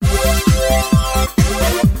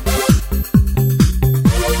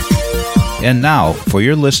And now, for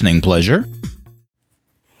your listening pleasure.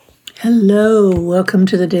 Hello, welcome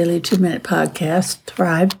to the Daily 2-Minute Podcast,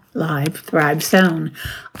 Thrive Live, Thrive Zone.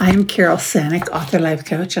 I'm Carol Sanick, author, life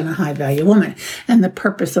coach, and a high-value woman. And the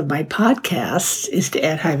purpose of my podcast is to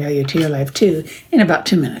add high value to your life too in about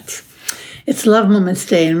 2 minutes. It's Love Moments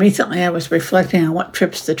Day, and recently I was reflecting on what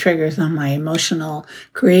trips the triggers on my emotional,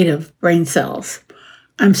 creative brain cells.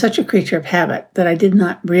 I'm such a creature of habit that I did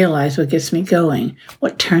not realize what gets me going,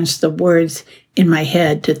 what turns the words in my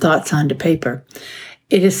head to thoughts onto paper.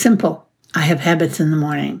 It is simple. I have habits in the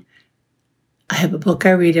morning. I have a book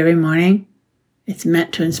I read every morning. It's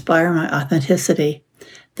meant to inspire my authenticity.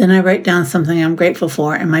 Then I write down something I'm grateful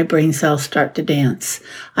for, and my brain cells start to dance.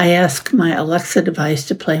 I ask my Alexa device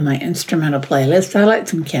to play my instrumental playlist. I light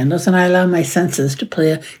some candles, and I allow my senses to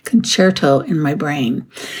play a concerto in my brain.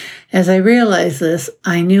 As I realized this,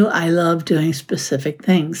 I knew I love doing specific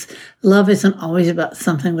things. Love isn't always about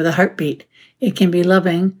something with a heartbeat. It can be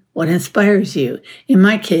loving what inspires you. In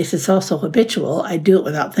my case, it's also habitual. I do it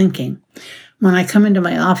without thinking. When I come into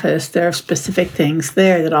my office, there are specific things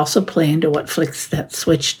there that also play into what flicks that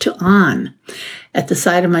switch to on. At the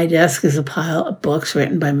side of my desk is a pile of books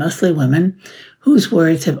written by mostly women whose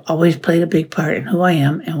words have always played a big part in who I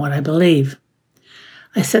am and what I believe.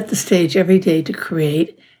 I set the stage every day to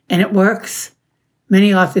create, and it works.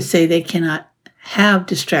 Many authors say they cannot have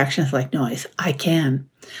distractions like noise. I can.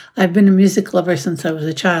 I've been a music lover since I was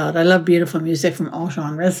a child. I love beautiful music from all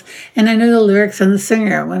genres, and I know the lyrics and the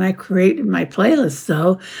singer. When I created my playlist,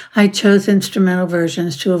 though, I chose instrumental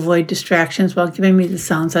versions to avoid distractions while giving me the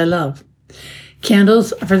sounds I love.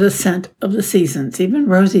 Candles are the scent of the seasons. Even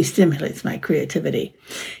rosy stimulates my creativity.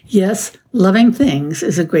 Yes, loving things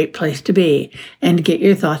is a great place to be and to get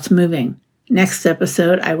your thoughts moving. Next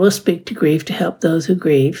episode, I will speak to grief to help those who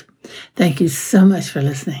grieve. Thank you so much for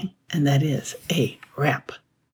listening, and that is a wrap.